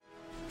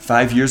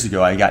5 years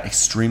ago, I got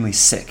extremely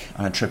sick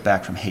on a trip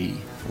back from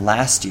Haiti.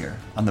 Last year,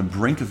 on the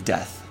brink of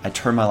death, I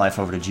turned my life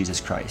over to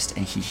Jesus Christ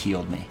and He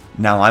healed me.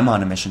 Now I'm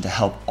on a mission to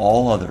help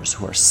all others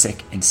who are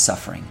sick and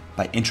suffering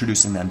by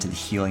introducing them to the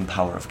healing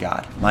power of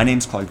God. My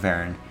name's Clark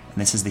Varon, and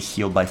this is the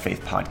Healed by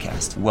Faith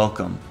podcast.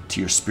 Welcome to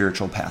your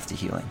spiritual path to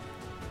healing.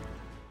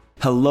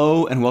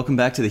 Hello and welcome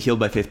back to the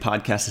Healed by Faith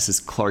podcast. This is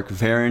Clark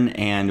Varon,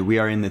 and we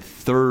are in the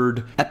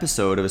third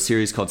episode of a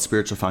series called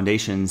Spiritual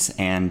Foundations,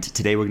 and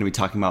today we're going to be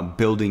talking about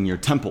building your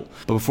temple.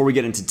 But before we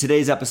get into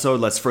today's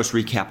episode, let's first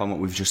recap on what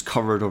we've just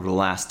covered over the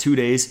last 2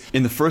 days.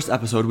 In the first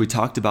episode, we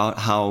talked about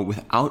how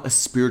without a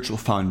spiritual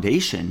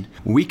foundation,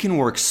 we can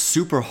work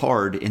super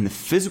hard in the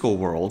physical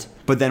world,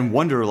 but then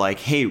wonder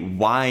hey,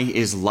 why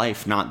is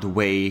life not the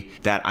way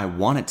that I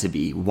want it to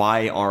be?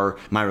 Why are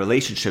my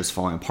relationships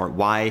falling apart?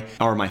 Why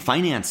are my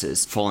finances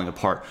falling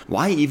apart?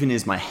 Why even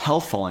is my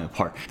health falling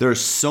apart? There are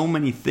so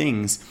many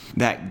things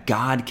that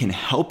God can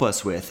help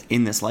us with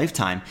in this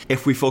lifetime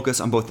if we focus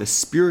on both the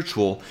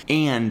spiritual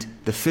and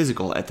the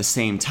physical at the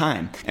same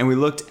time. And we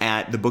looked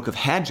at the book of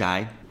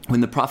Haggai, when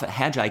the prophet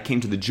Haggai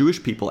came to the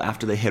Jewish people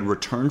after they had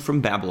returned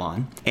from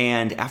Babylon.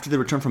 And after they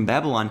returned from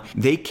Babylon,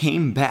 they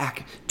came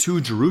back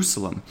to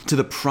Jerusalem, to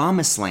the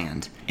promised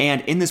land.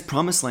 And in this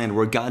promised land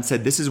where God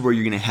said, this is where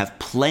you're going to have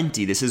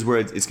plenty. This is where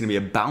it's going to be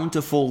a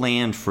bountiful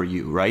land for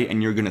you, right?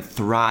 And you're going to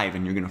thrive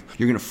and you're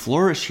going to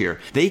flourish here.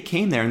 They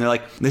came there and they're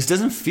like, this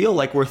doesn't feel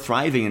like we're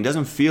thriving. It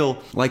doesn't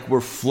feel like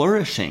we're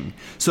flourishing.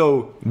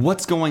 So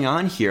what's going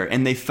on here?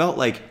 And they felt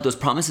like those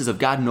promises of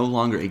God no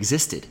longer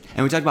existed.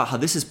 And we talked about how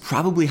this is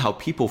probably how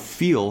people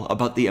feel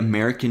about the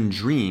American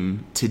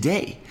dream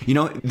today. You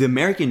know, the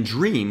American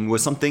dream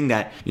was something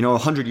that,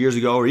 100 years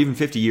ago or even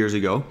 50 years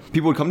ago,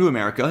 people would come to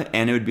America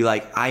and it would be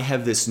like, I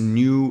have this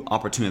new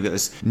opportunity,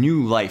 this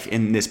new life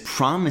in this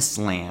promised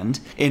land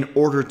in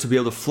order to be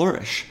able to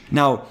flourish.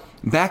 Now,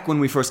 back when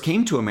we first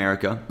came to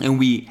America and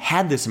we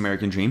had this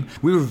American dream,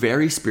 we were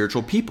very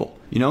spiritual people.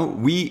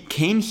 We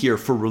came here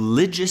for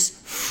religious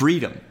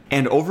freedom.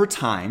 And over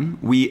time,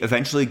 we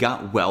eventually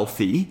got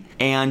wealthy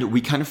and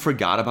we kind of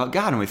forgot about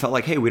God. And we felt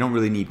like, hey, we don't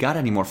really need God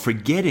anymore,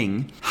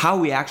 forgetting how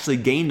we actually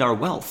gained our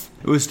wealth.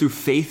 It was through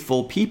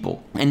faithful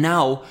people. And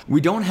now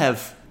we don't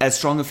have as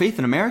strong a faith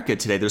in America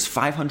today. There's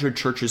 500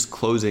 churches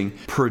closing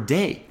per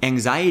day.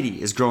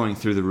 Anxiety is growing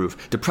through the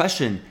roof.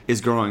 Depression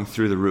is growing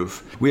through the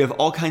roof. We have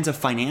all kinds of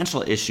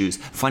financial issues,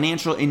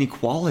 financial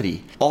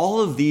inequality. All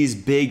of these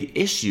big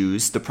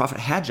issues, the prophet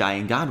Haggai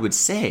and God would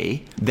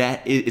say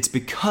that it's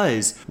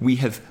because we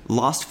have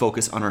lost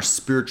focus on our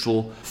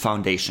spiritual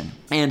foundation.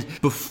 And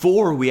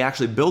before we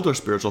actually build our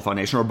spiritual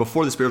foundation, or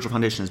before the spiritual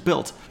foundation is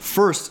built,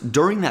 first,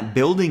 during that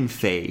building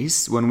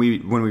phase, when we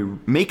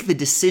make the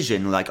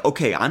decision, like,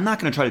 okay, I'm not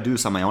going to try to do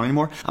this on my own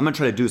anymore. I'm going to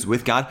try to do this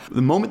with God.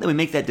 The moment that we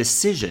make that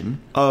decision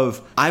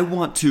of, I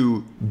want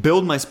to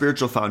build my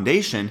spiritual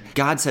foundation,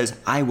 God says,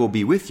 I will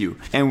be with you.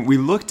 And we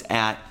looked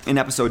at, in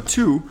episode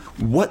 2,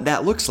 what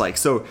that looks like.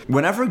 So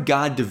whenever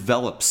God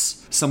develops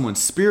someone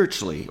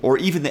spiritually, or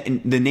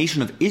even the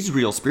nation of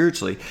Israel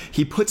spiritually,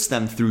 He puts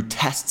them through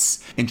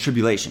tests and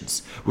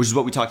tribulations, which is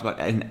what we talked about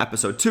in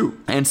episode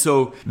 2. And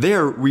so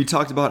there we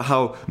talked about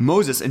how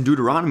Moses in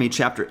Deuteronomy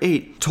chapter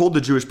 8 told the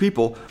Jewish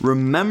people,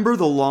 remember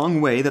the long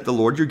way that the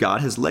Lord your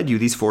God has led you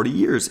these 40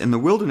 years in the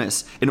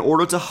wilderness in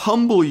order to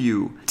humble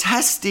you,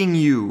 testing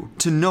you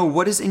to know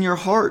what is in your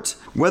heart,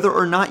 whether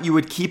or not you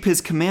would keep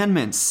His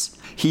commandments.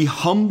 He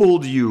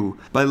humbled you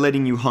by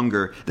letting you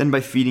hunger, then by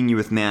feeding you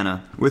with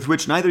manna, with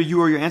which neither you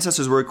or your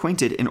ancestors were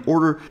acquainted, in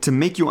order to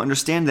make you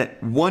understand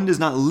that one does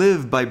not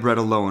live by bread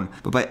alone,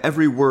 but by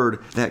every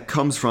word that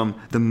comes from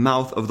the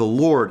mouth of the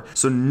Lord.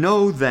 So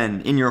know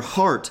then in your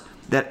heart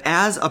that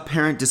as a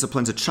parent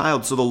disciplines a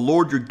child, so the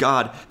Lord your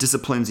God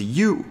disciplines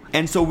you.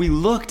 And so we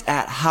looked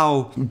at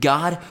how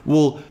God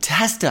will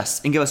test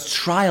us and give us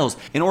trials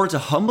in order to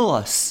humble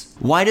us.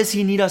 Why does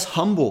He need us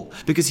humble?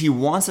 Because He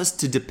wants us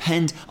to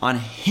depend on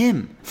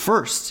Him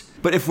first.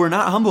 But if we're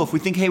not humble, if we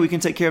think, hey, we can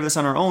take care of this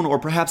on our own, or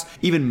perhaps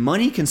even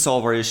money can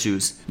solve our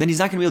issues, then He's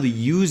not going to be able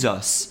to use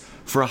us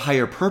for a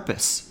higher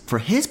purpose, for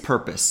His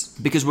purpose,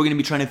 because we're going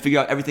to be trying to figure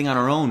out everything on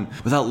our own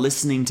without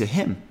listening to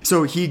Him.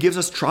 So He gives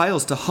us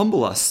trials to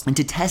humble us and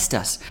to test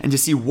us and to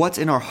see what's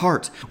in our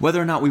heart,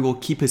 whether or not we will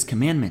keep His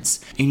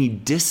commandments. And He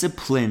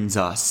disciplines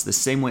us the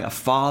same way a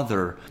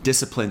father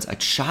disciplines a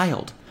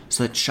child,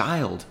 so that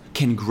child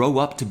can grow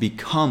up to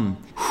become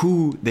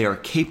who they are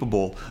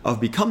capable of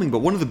becoming. But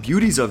one of the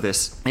beauties of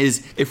this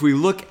is if we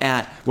look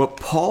at what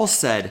Paul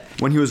said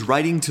when he was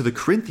writing to the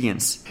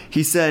Corinthians,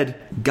 he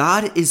said,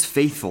 God is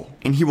faithful,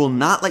 and He will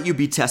not let you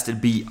be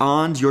tested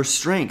beyond your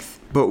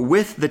strength. But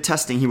with the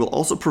testing, He will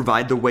also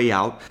provide the way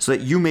out so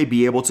that you may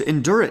be able to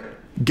endure it.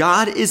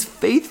 God is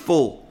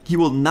faithful. He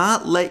will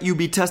not let you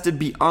be tested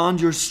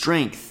beyond your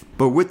strength.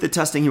 But with the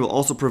testing, He will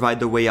also provide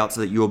the way out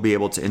so that you will be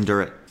able to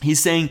endure it.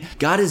 He's saying,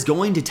 God is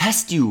going to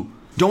test you.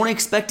 Don't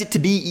expect it to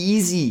be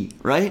easy,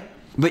 right?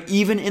 But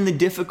even in the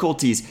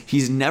difficulties,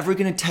 He's never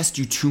going to test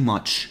you too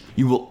much.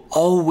 You will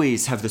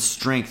always have the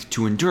strength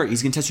to endure it.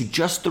 He's going to test you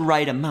just the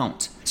right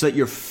amount so that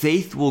your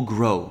faith will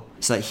grow.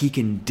 so that he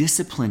can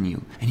discipline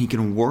you and he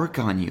can work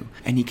on you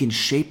and he can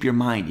shape your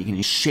mind. He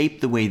can shape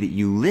the way that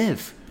you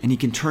live. And he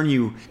can turn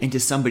you into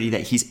somebody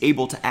that he's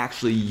able to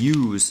actually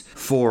use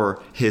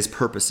for his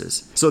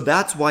purposes. So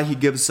that's why he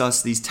gives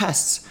us these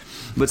tests.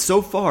 But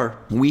so far,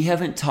 we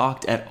haven't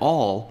talked at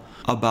all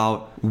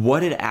about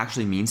what it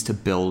actually means to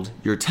build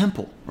your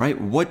temple, right?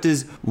 What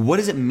does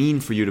it mean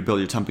for you to build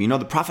your temple? You know,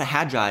 the prophet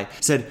Haggai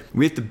said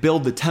we have to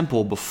build the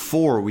temple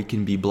before we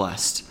can be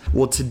blessed.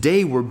 Well,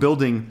 today we're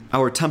building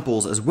our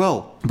temples as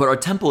well. But our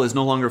temple is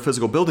no longer a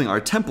physical building. Our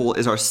temple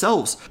is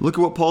ourselves. Look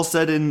at what Paul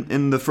said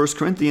in the 1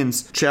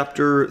 Corinthians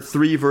chapter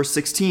 3, verse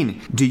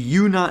 16. Do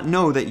you not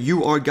know that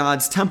you are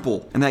God's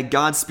temple and that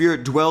God's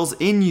Spirit dwells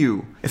in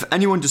you? If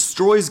anyone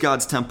destroys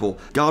God's temple,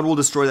 God will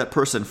destroy that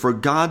person. For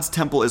God's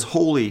temple is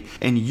holy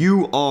and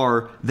you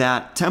are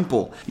that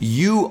temple.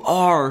 You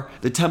are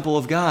the temple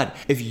of God.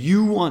 If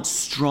you want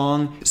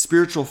strong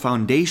spiritual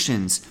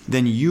foundations,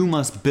 then you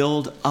must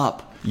build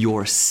up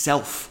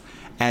yourself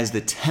as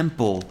the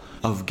temple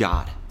of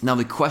God. Now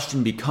the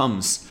question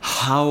becomes,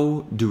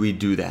 how do we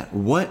do that?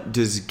 What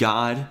does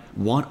God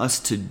want us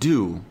to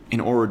do in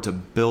order to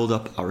build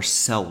up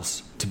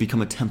ourselves to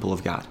become a temple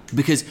of God?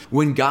 Because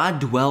when God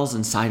dwells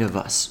inside of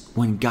us,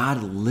 when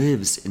God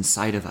lives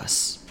inside of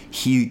us,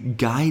 he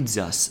guides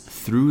us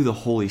through the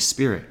Holy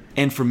Spirit.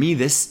 And for me,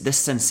 this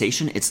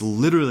sensation, it's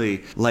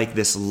literally like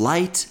this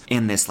light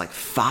and this like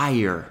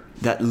fire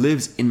that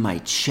lives in my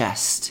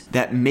chest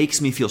that makes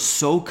me feel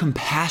so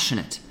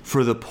compassionate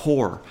for the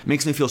poor,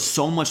 makes me feel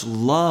so much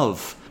love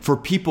for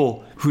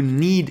people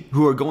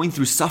who are going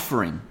through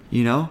suffering.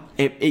 You know,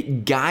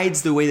 it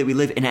guides the way that we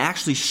live and it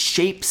actually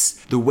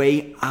shapes the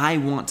way I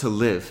want to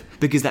live,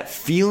 because that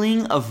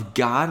feeling of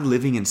God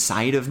living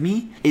inside of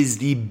me is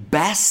the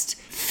best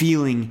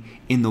feeling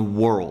in the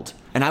world.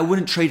 And I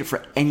wouldn't trade it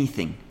for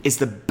anything. It's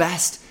the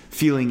best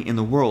feeling in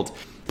the world.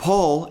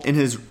 Paul, in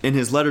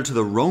his letter to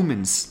the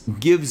Romans,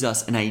 gives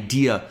us an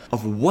idea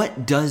of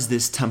what does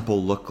this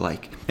temple look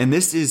like. And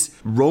this is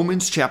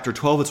Romans chapter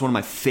 12. It's one of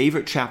my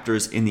favorite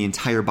chapters in the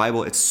entire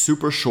Bible. It's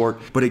super short,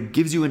 but it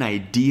gives you an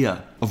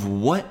idea of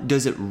what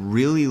does it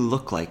really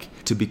look like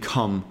to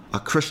become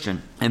a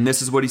Christian. And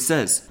this is what he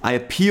says. I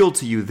appeal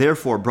to you,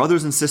 therefore,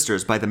 brothers and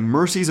sisters, by the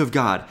mercies of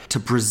God, to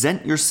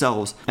present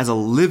yourselves as a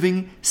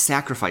living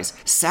sacrifice.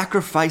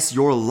 Sacrifice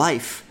your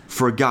life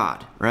for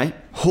God, right?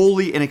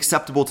 Holy and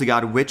acceptable to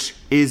God, which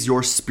is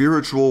your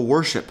spiritual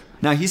worship.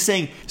 Now he's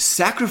saying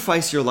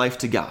sacrifice your life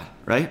to God,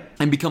 right?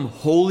 And become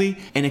holy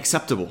and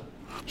acceptable.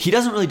 He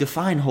doesn't really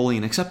define holy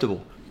and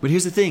acceptable. But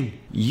here's the thing.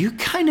 You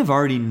kind of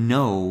already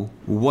know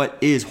what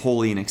is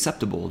holy and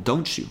acceptable,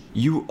 don't you?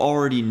 You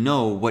already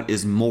know what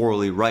is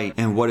morally right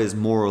and what is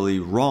morally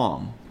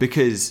wrong,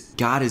 because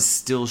God is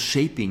still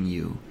shaping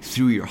you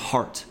through your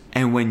heart.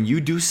 And when you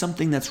do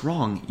something that's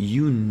wrong,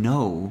 you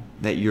know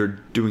that you're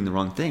doing the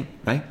wrong thing,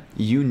 right?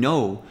 You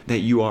know that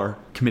you are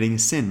committing a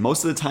sin.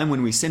 Most of the time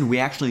when we sin, we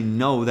actually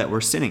know that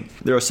we're sinning.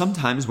 There are some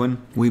times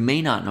when we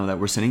may not know that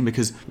we're sinning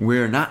because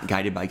we're not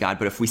guided by God.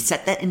 But if we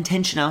set that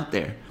intention out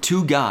there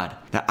to God,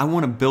 that I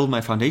want to build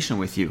my foundation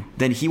with you,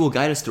 then he will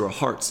guide us through our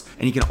hearts.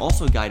 And he can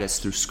also guide us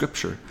through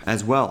scripture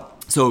as well.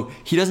 So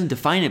he doesn't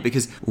define it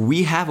because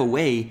we have a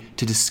way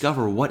to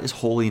discover what is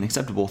holy and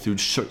acceptable through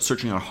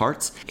searching our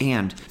hearts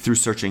and through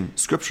searching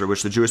scripture,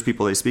 which the Jewish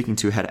people he's speaking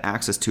to had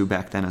access to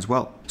back then as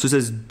well. So it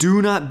says, do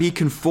not be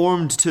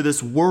conformed to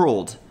this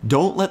world.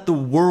 Don't let the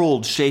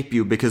world shape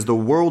you, because the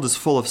world is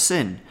full of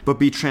sin, but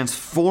be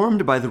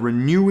transformed by the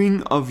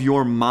renewing of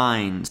your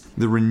minds.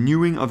 The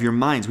renewing of your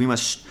minds. We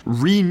must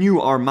renew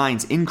our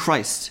minds in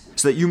Christ,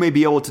 so that you may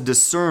be able to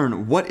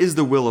discern what is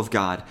the will of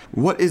God,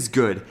 what is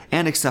good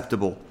and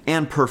acceptable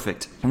and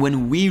perfect.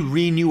 When we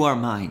renew our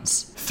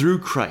minds through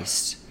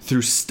Christ,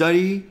 through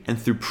study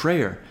and through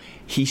prayer,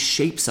 he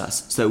shapes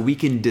us so that we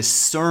can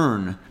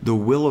discern the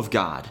will of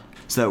God,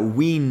 so that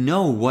we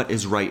know what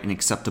is right and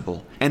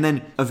acceptable. And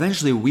then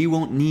eventually we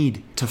won't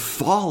need to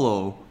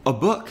follow a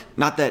book.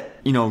 Not that,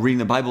 reading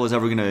the Bible is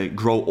ever going to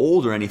grow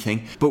old or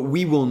anything, but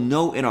we will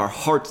know in our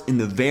hearts in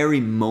the very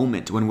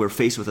moment when we're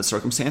faced with a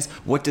circumstance,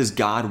 what does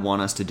God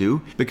want us to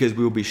do? Because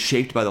we will be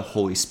shaped by the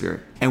Holy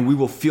Spirit. And we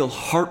will feel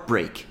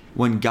heartbreak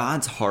when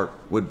God's heart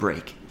would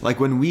break. Like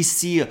when we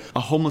see a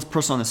homeless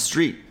person on the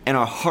street and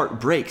our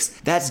heart breaks,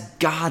 that's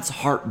God's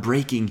heart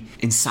breaking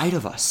inside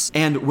of us.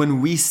 And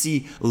when we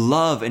see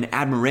love and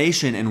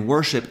admiration and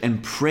worship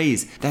and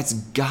praise, that's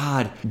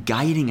God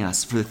guiding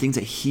us for the things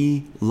that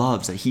he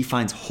loves, that he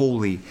finds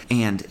holy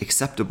and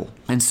acceptable.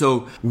 And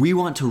so we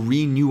want to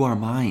renew our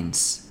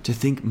minds to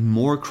think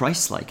more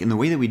Christ-like. And the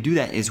way that we do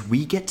that is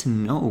we get to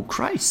know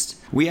Christ.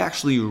 We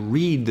actually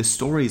read the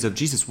stories of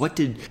Jesus. What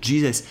did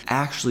Jesus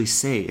actually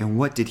say and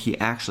what did he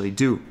actually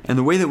do? And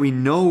the way that we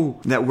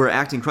know that we're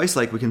acting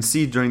Christ-like, we can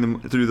see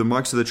through the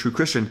marks of the true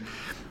Christian,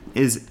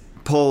 is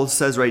Paul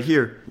says right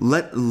here,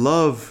 let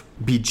love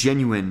be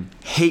genuine,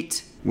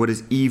 hate what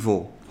is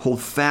evil,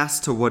 hold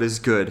fast to what is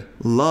good,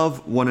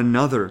 love one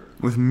another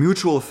with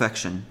mutual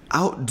affection,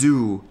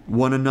 outdo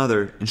one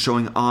another in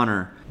showing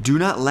honor, do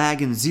not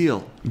lag in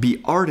zeal,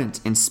 be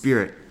ardent in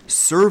spirit,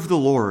 serve the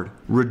Lord,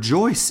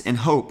 rejoice in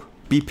hope,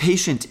 be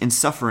patient in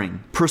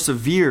suffering,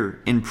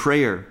 persevere in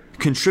prayer,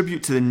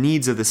 contribute to the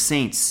needs of the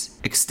saints,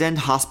 extend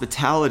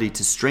hospitality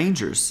to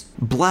strangers,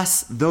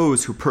 bless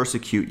those who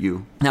persecute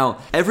you. Now,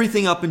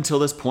 everything up until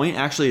this point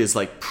actually is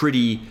like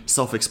pretty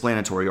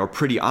self-explanatory or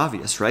pretty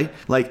obvious, right?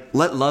 Like,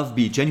 let love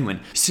be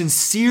genuine.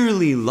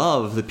 Sincerely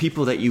love the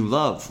people that you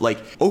love.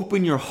 Like,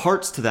 open your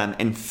hearts to them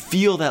and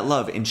feel that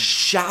love and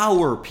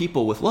shower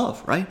people with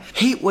love, right?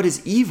 Hate what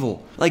is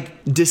evil. Like,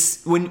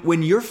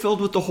 when you're filled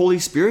with the Holy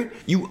Spirit,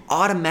 you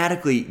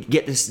automatically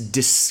get this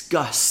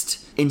disgust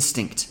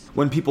instinct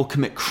when people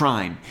commit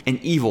crime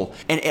and evil,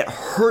 and it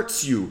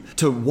hurts you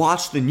to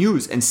watch the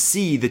news and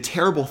see the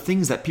terrible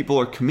things that people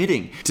are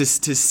committing, to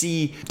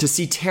see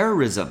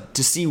terrorism,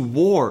 to see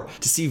war,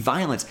 to see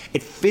violence.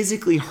 It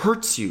physically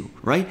hurts you,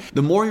 right?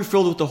 The more you're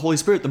filled with the Holy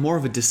Spirit, the more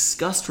of a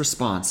disgust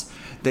response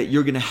that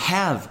you're going to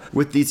have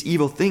with these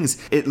evil things.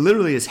 It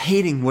literally is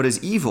hating what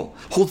is evil.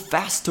 Hold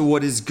fast to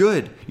what is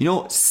good.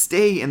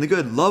 Stay in the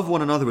good. Love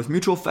one another with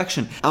mutual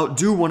affection.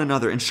 Outdo one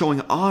another in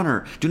showing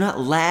honor. Do not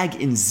lag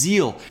in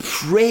zeal.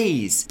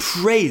 Praise.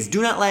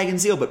 Do not lag in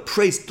zeal, but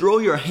praise. Throw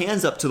your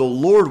hands up to the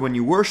Lord when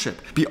you worship.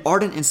 Be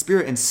ardent in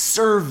spirit and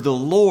serve the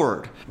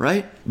Lord,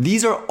 right?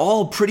 These are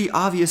all pretty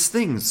obvious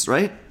things,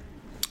 right?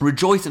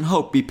 Rejoice in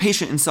hope, be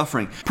patient in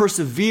suffering,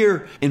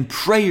 persevere in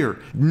prayer,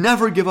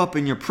 never give up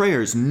in your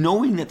prayers,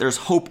 knowing that there's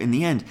hope in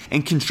the end,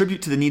 and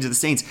contribute to the needs of the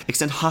saints,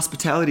 extend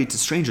hospitality to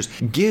strangers,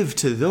 give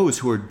to those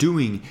who are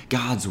doing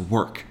God's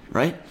work,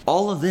 right?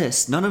 All of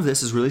this, none of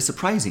this is really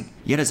surprising,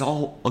 yet it's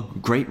all a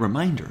great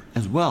reminder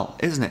as well,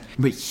 isn't it?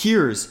 But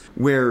here's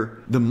where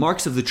the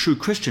marks of the true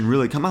Christian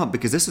really come out,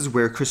 because this is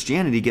where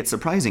Christianity gets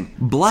surprising.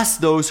 Bless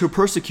those who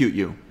persecute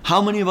you. How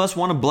many of us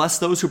want to bless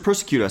those who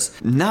persecute us?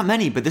 Not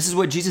many, but this is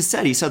what Jesus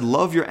said. He said,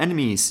 love your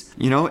enemies,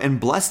 and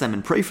bless them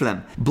and pray for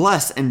them.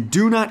 Bless and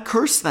do not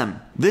curse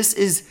them. This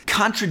is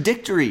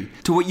contradictory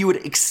to what you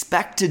would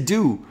expect to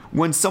do.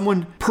 When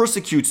someone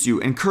persecutes you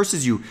and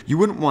curses you, you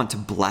wouldn't want to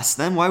bless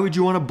them. Why would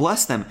you want to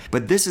bless them?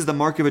 But this is the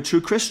mark of a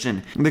true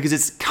Christian, because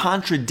it's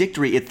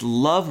contradictory. It's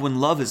love when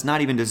love is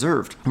not even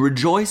deserved.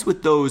 Rejoice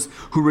with those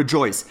who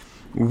rejoice.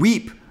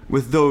 Weep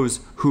with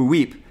those who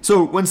weep.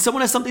 So when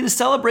someone has something to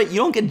celebrate, you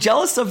don't get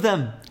jealous of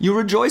them. You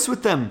rejoice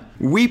with them.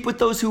 Weep with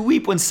those who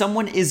weep. When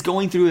someone is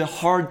going through a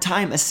hard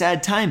time, a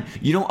sad time,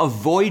 you don't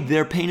avoid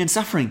their pain and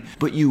suffering,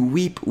 but you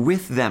weep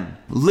with them.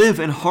 Live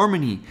in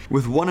harmony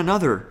with one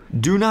another.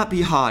 Do not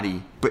be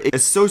haughty, but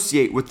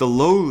associate with the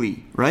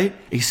lowly, right?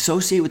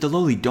 Associate with the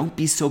lowly. Don't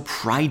be so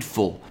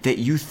prideful that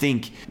you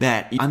think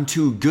that I'm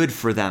too good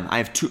for them.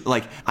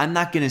 I'm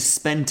not going to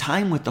spend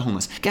time with the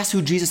homeless. Guess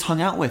who Jesus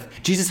hung out with?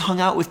 Jesus hung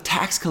out with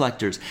tax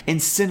collectors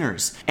and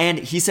sinners. And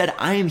he said,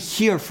 I am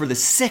here for the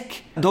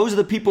sick. Those are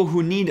the people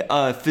who need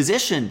a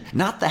physician,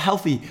 not the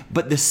healthy,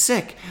 but the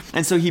sick.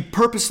 And so he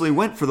purposely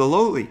went for the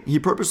lowly. He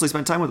purposely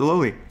spent time with the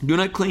lowly. Do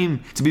not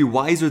claim to be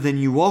wiser than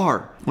you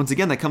are. Once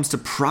again, that comes to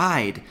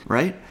pride,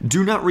 right?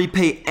 Do not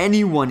repay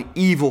anyone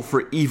evil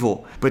for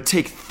evil, but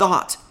take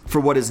thought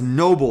for what is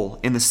noble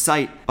in the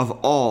sight of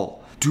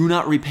all. Do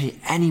not repay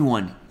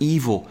anyone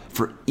evil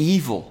for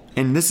evil.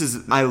 And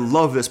I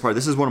love this part.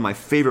 This is one of my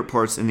favorite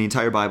parts in the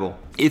entire Bible.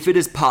 If it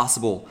is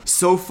possible,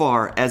 so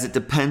far as it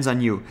depends on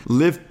you,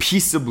 live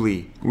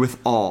peaceably with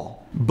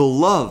all.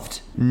 Beloved,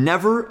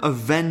 never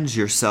avenge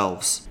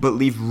yourselves, but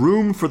leave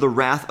room for the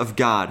wrath of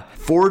God.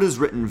 For it is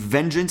written,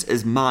 vengeance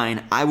is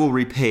mine, I will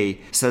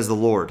repay, says the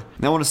Lord.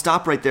 Now I want to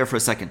stop right there for a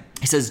second.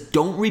 He says,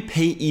 don't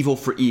repay evil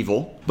for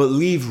evil, but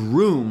leave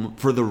room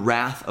for the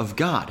wrath of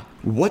God.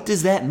 What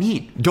does that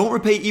mean? Don't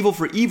repay evil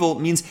for evil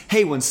means,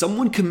 hey, when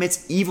someone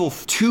commits evil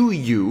to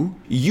you,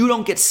 you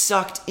don't get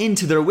sucked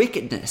into their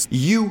wickedness.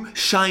 You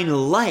shine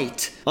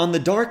light on the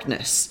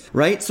darkness,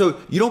 right?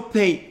 So you don't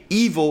pay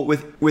evil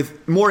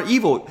with more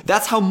evil.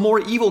 That's how more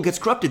evil gets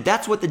corrupted.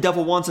 That's what the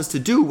devil wants us to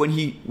do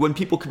when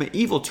people commit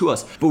evil to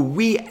us. But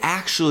we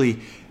actually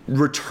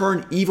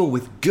return evil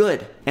with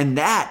good. And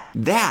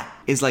that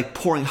is like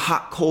pouring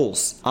hot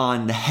coals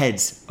on the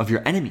heads of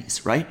your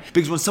enemies, right?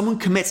 Because when someone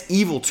commits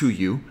evil to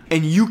you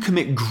and you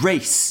commit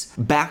grace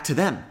back to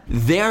them,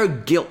 their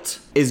guilt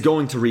is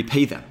going to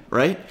repay them,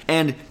 right?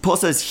 And Paul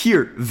says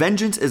here,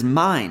 vengeance is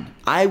mine.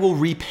 I will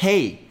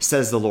repay,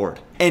 says the Lord.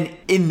 And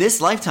in this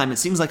lifetime, it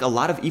seems like a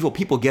lot of evil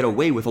people get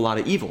away with a lot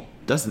of evil,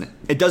 doesn't it?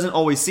 It doesn't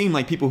always seem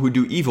like people who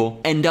do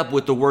evil end up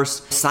with the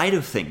worst side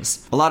of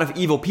things. A lot of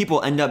evil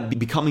people end up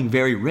becoming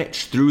very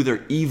rich through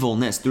their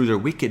evilness, through their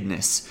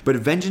wickedness. But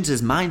vengeance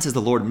is mine, says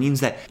the Lord, means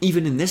that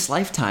even in this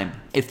lifetime,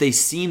 if they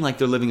seem like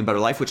they're living a better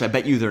life, which I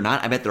bet you they're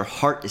not, I bet their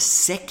heart is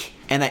sick.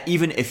 And that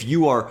even if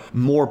you are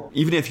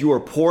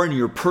poor and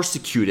you're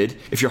persecuted,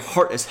 if your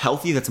heart is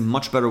healthy, that's a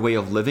much better way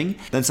of living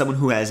than someone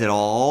who has it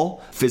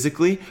all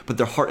physically, but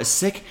their heart is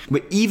sick.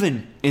 But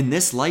even in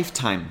this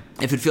lifetime,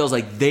 if it feels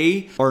like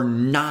they are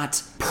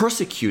not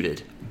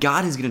persecuted,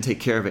 God is going to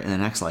take care of it in the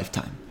next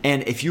lifetime.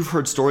 And if you've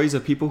heard stories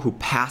of people who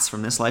pass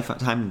from this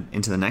lifetime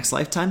into the next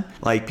lifetime,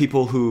 like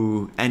people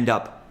who end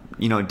up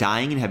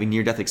dying and having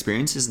near-death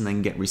experiences and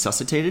then get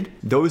resuscitated.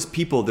 Those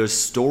people, there's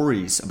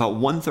stories about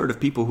 1/3 of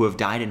people who have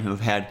died and who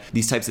have had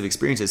these types of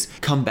experiences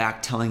come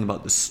back telling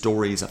about the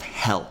stories of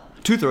hell.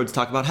 2/3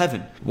 talk about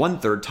heaven.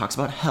 1/3 talks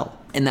about hell.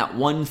 And that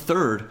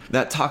 1/3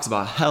 that talks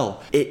about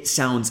hell, it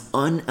sounds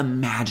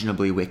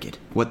unimaginably wicked,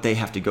 what they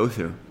have to go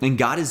through. And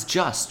God is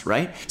just,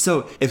 right?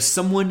 So if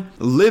someone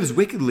lives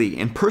wickedly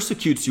and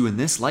persecutes you in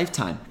this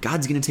lifetime,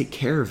 God's going to take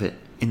care of it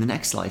in the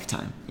next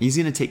lifetime. He's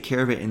going to take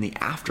care of it in the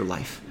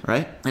afterlife,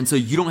 right? And so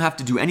you don't have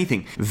to do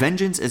anything.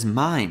 Vengeance is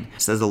mine,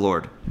 says the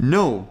Lord.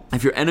 No,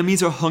 if your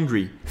enemies are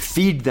hungry,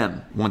 feed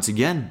them. Once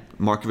again,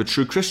 mark of a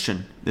true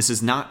Christian. This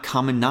is not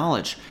common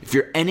knowledge. If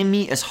your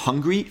enemy is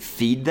hungry,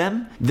 feed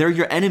them. They're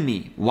your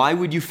enemy. Why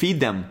would you feed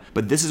them?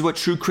 But this is what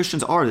true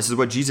Christians are. This is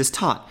what Jesus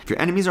taught. If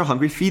your enemies are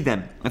hungry, feed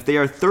them. If they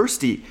are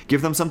thirsty,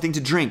 give them something to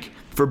drink.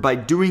 For by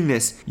doing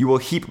this, you will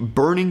heap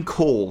burning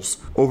coals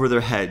over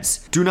their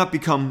heads. Do not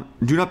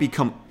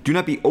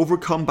be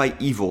overcome by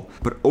evil,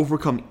 but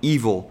overcome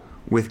evil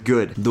with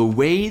good. The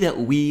way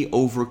that we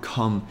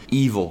overcome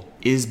evil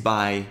is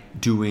by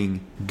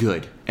doing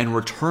good and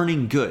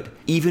returning good,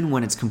 even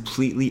when it's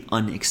completely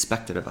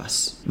unexpected of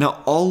us. Now,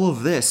 all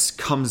of this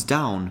comes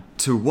down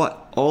to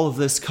what? All of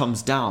this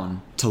comes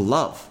down to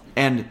love.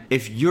 And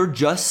if you're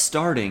just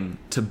starting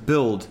to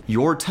build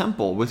your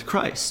temple with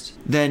Christ,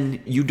 then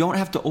you don't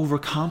have to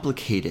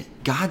overcomplicate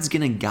it. God's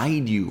going to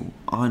guide you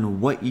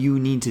on what you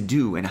need to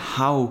do and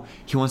how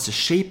He wants to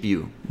shape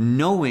you,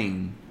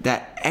 knowing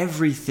that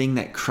everything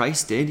that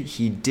Christ did,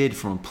 He did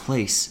from a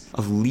place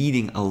of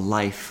leading a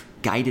life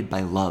guided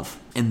by love.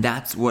 And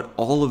that's what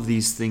all of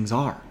these things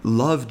are.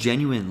 Love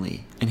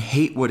genuinely and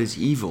hate what is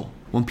evil.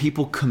 When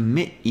people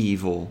commit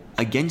evil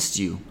against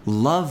you,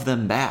 love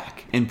them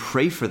back and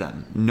pray for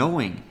them,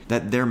 knowing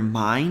that their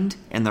mind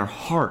and their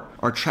heart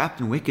are trapped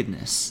in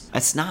wickedness.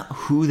 That's not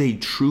who they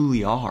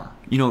truly are.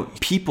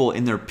 People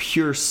in their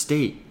pure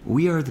state,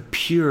 we are the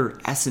pure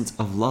essence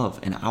of love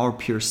in our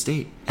pure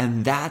state.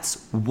 And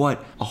that's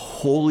what a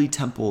holy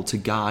temple to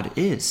God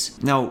is.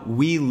 Now,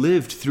 we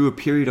lived through a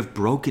period of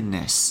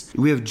brokenness.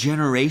 We have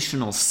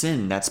generational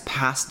sin that's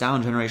passed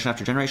down generation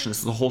after generation. This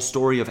is the whole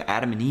story of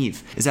Adam and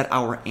Eve, is that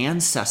our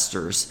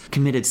ancestors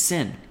committed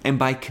sin. And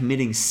by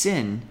committing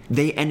sin,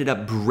 they ended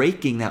up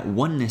breaking that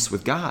oneness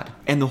with God.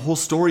 And the whole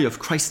story of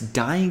Christ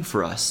dying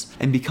for us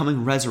and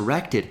becoming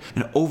resurrected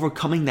and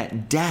overcoming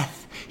that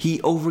death,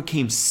 He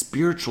overcame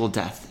spiritual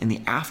death in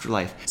the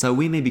afterlife so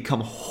we may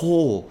become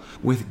whole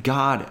with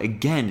God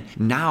again,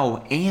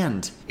 now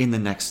and in the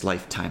next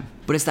lifetime.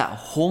 But it's that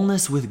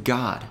wholeness with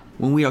God.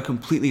 When we are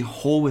completely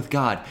whole with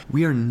God,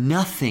 we are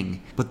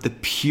nothing but the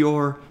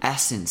pure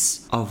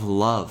essence of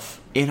love.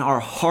 In our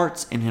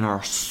hearts and in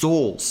our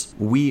souls,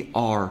 we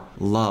are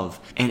love.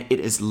 And it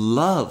is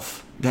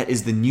love that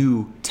is the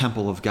new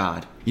temple of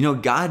God.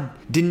 God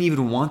didn't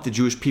even want the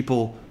Jewish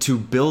people to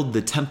build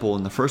the temple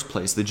in the first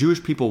place. The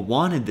Jewish people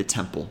wanted the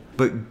temple,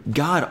 but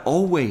God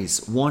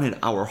always wanted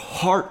our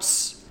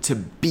hearts to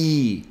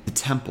be the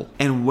temple.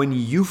 And when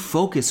you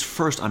focus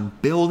first on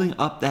building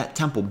up that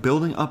temple,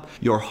 building up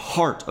your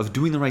heart of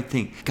doing the right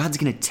thing, God's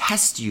going to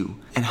test you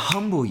and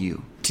humble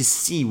you to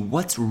see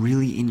what's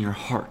really in your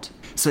heart,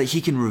 so that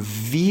He can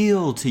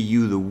reveal to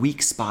you the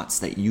weak spots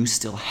that you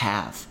still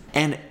have.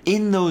 And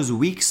in those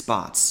weak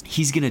spots,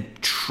 He's going to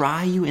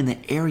try you in the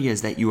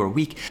areas that you are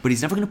weak, but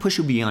He's never going to push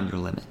you beyond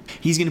your limit.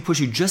 He's going to push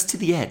you just to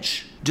the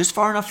edge, just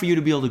far enough for you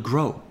to be able to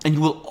grow. And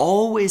you will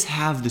always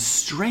have the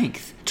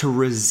strength to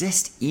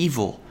resist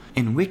evil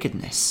and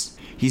wickedness.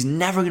 He's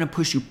never going to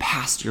push you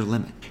past your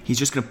limit. He's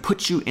just going to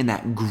put you in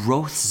that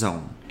growth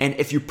zone. And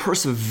if you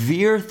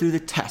persevere through the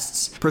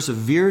tests,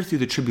 persevere through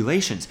the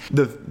tribulations,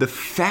 the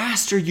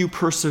faster you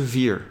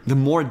persevere, the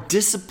more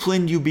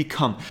disciplined you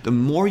become, the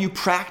more you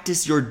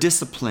practice your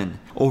discipline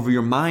over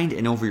your mind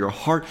and over your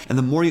heart, and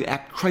the more you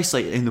act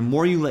Christ-like, and the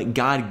more you let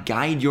God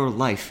guide your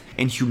life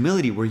in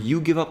humility, where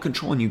you give up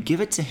control and you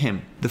give it to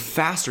Him, the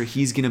faster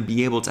He's going to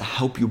be able to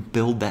help you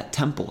build that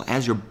temple.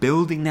 As you're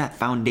building that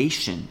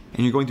foundation,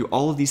 and you're going through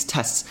all of these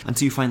tests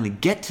until you finally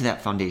get to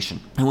that foundation.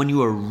 And when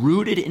you are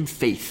rooted in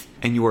faith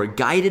and you are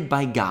guided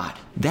by God,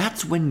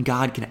 that's when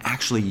God can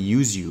actually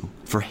use you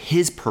for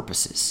His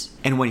purposes.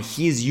 And when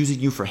He is using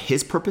you for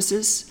His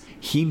purposes,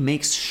 He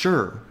makes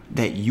sure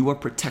that you are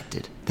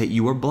protected, that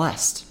you are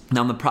blessed.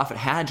 Now, in the prophet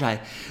Haggai,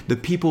 the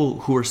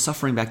people who were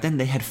suffering back then,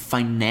 they had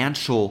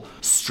financial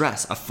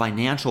stress, a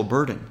financial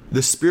burden.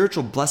 The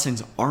spiritual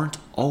blessings aren't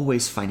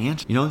always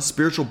financial.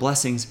 Spiritual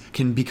blessings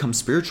can become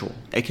spiritual.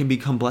 It can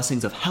become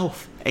blessings of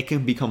health. It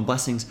can become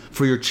blessings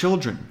for your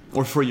children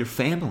or for your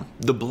family.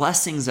 The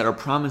blessings that are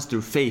promised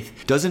through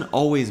faith doesn't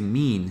always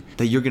mean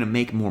that you're going to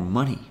make more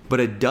money, but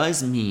it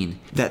does mean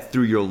that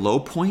through your low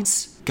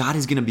points, God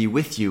is going to be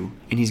with you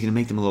and He's going to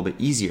make them a little bit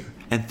easier.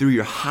 And through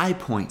your high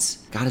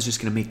points, God is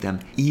just going to make them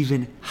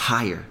even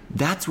higher.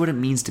 That's what it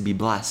means to be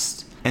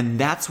blessed. And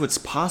that's what's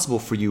possible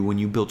for you when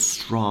you build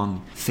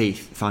strong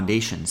faith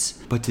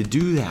foundations. But to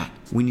do that,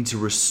 We need to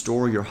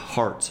restore your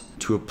heart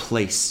to a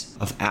place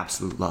of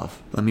absolute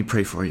love. Let me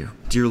pray for you.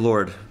 Dear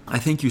Lord, I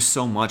thank you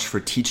so much for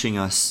teaching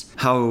us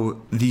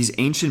how these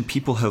ancient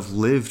people have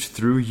lived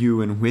through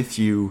you and with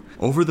you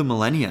over the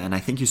millennia. And I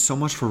thank you so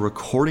much for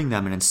recording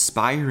them and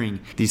inspiring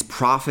these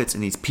prophets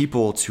and these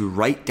people to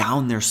write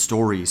down their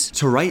stories,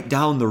 to write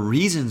down the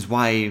reasons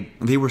why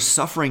they were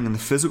suffering in the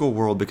physical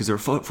world because they were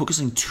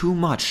focusing too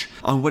much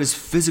on what is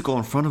physical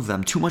in front of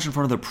them, too much in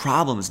front of their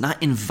problems,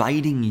 not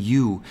inviting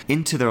you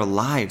into their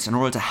lives in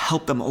order to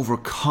help them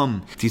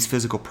overcome these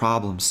physical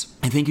problems.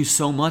 I thank you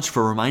so much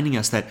for reminding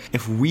us that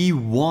if we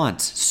want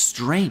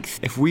strength,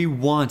 if we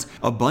want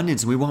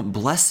abundance, we want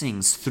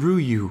blessings through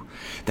you,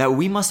 that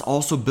we must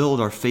also build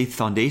our faith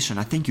foundation.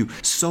 I thank you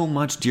so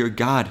much, dear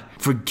God,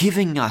 for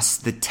giving us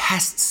the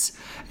tests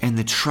and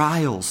the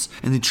trials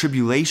and the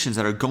tribulations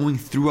that are going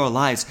through our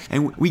lives.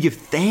 And we give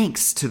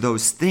thanks to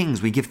those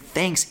things. We give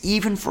thanks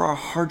even for our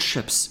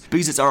hardships,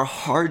 because it's our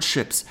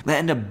hardships that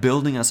end up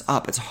building us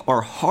up. It's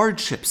our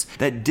hardships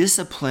that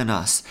discipline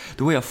us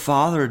the way a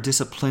father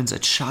disciplines a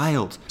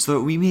child, so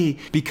that we may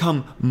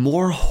become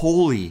more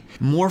holy,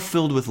 more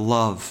filled with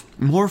love,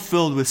 more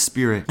filled with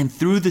Spirit. And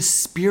through the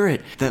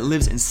Spirit that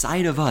lives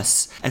inside of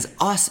us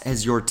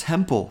as your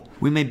temple,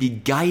 we may be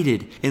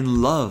guided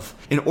in love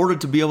in order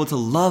to be able to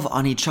love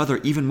on each other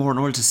even more, in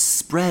order to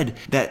spread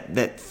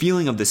that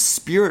feeling of the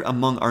Spirit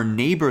among our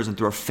neighbors and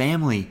through our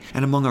family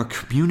and among our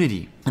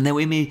community. And that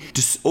we may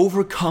just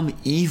overcome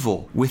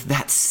evil with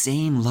that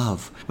same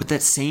love, with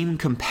that same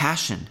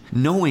compassion,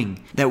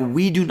 knowing that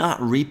we do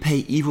not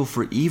repay evil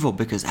for evil,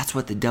 because that's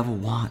what the devil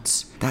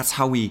wants. That's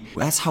how we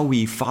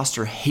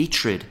foster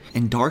hatred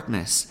and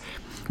darkness.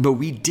 But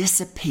we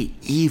dissipate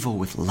evil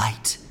with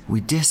light.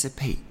 We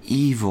dissipate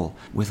evil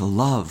with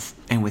love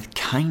and with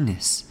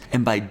kindness.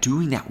 And by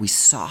doing that, we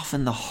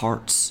soften the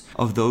hearts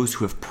of those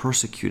who have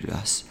persecuted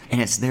us. And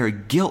it's their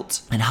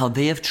guilt and how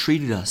they have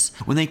treated us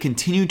when they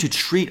continue to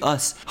treat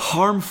us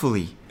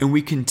harmfully, and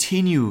we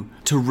continue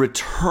to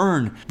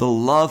return the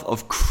love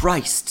of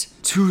Christ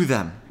to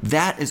them.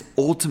 That is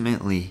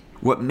ultimately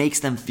what makes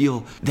them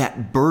feel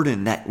that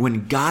burden, that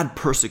when God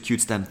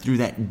persecutes them through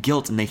that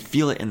guilt and they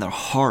feel it in their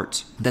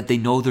heart, that they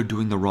know they're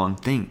doing the wrong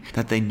thing,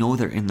 that they know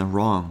they're in the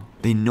wrong.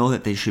 They know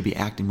that they should be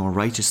acting more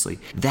righteously.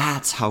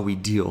 That's how we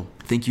deal.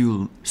 Thank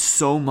you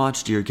so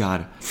much, dear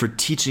God, for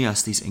teaching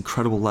us these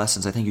incredible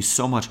lessons. I thank you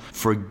so much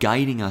for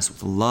guiding us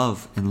with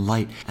love and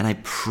light. And I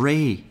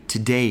pray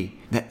today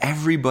that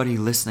everybody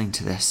listening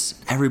to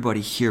this, everybody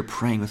here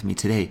praying with me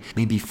today,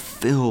 may be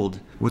filled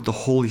with the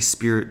Holy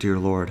Spirit, dear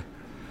Lord,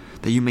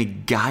 that you may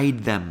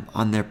guide them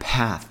on their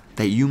path,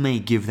 that you may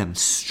give them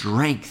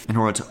strength in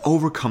order to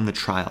overcome the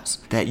trials,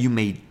 that you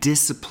may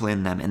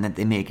discipline them, and that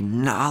they may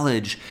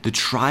acknowledge the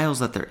trials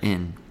that they're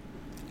in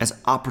as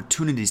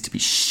opportunities to be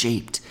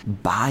shaped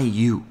by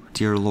you,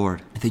 dear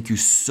Lord. I thank you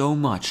so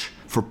much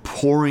for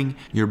pouring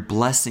your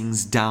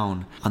blessings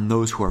down on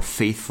those who are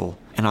faithful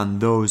and on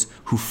those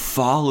who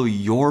follow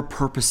your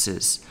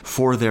purposes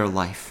for their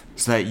life,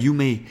 so that you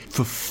may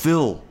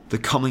fulfill the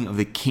coming of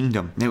the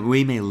kingdom, that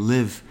we may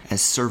live as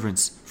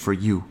servants for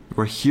you.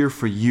 We're here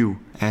for you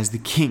as the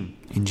King.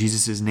 In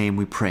Jesus' name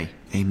we pray.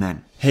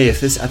 Amen. Hey, if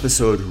this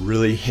episode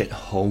really hit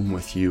home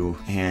with you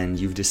and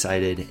you've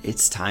decided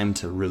it's time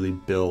to really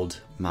build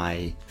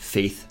my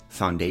faith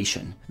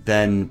foundation,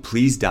 then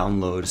please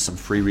download some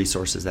free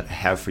resources that I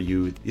have for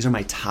you. These are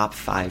my top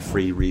 5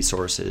 free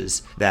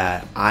resources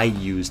that I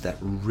use that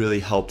really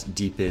helped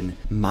deepen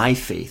my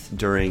faith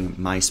during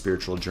my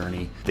spiritual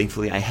journey.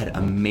 Thankfully, I had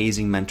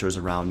amazing mentors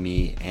around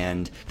me,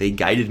 and they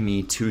guided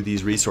me to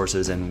these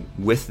resources. And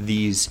with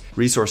these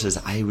resources,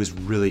 I was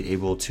really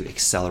able to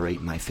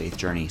accelerate my faith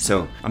journey.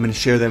 So I'm going to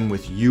share them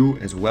with you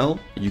as well.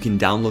 You can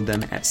download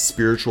them at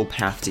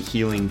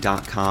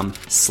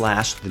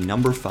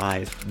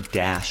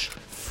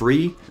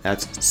spiritualpathtohealing.com/5-free.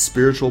 That's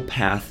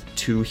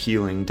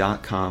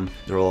spiritualpathtohealing.com.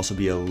 There will also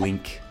be a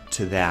link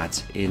to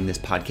that in this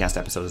podcast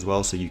episode as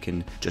well, so you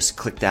can just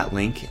click that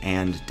link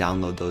and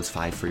download those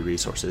 5 free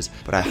resources.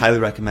 But I highly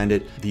recommend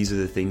it. These are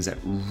the things that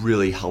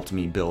really helped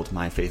me build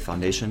my faith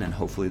foundation, and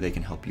hopefully they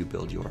can help you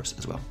build yours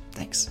as well.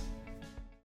 Thanks.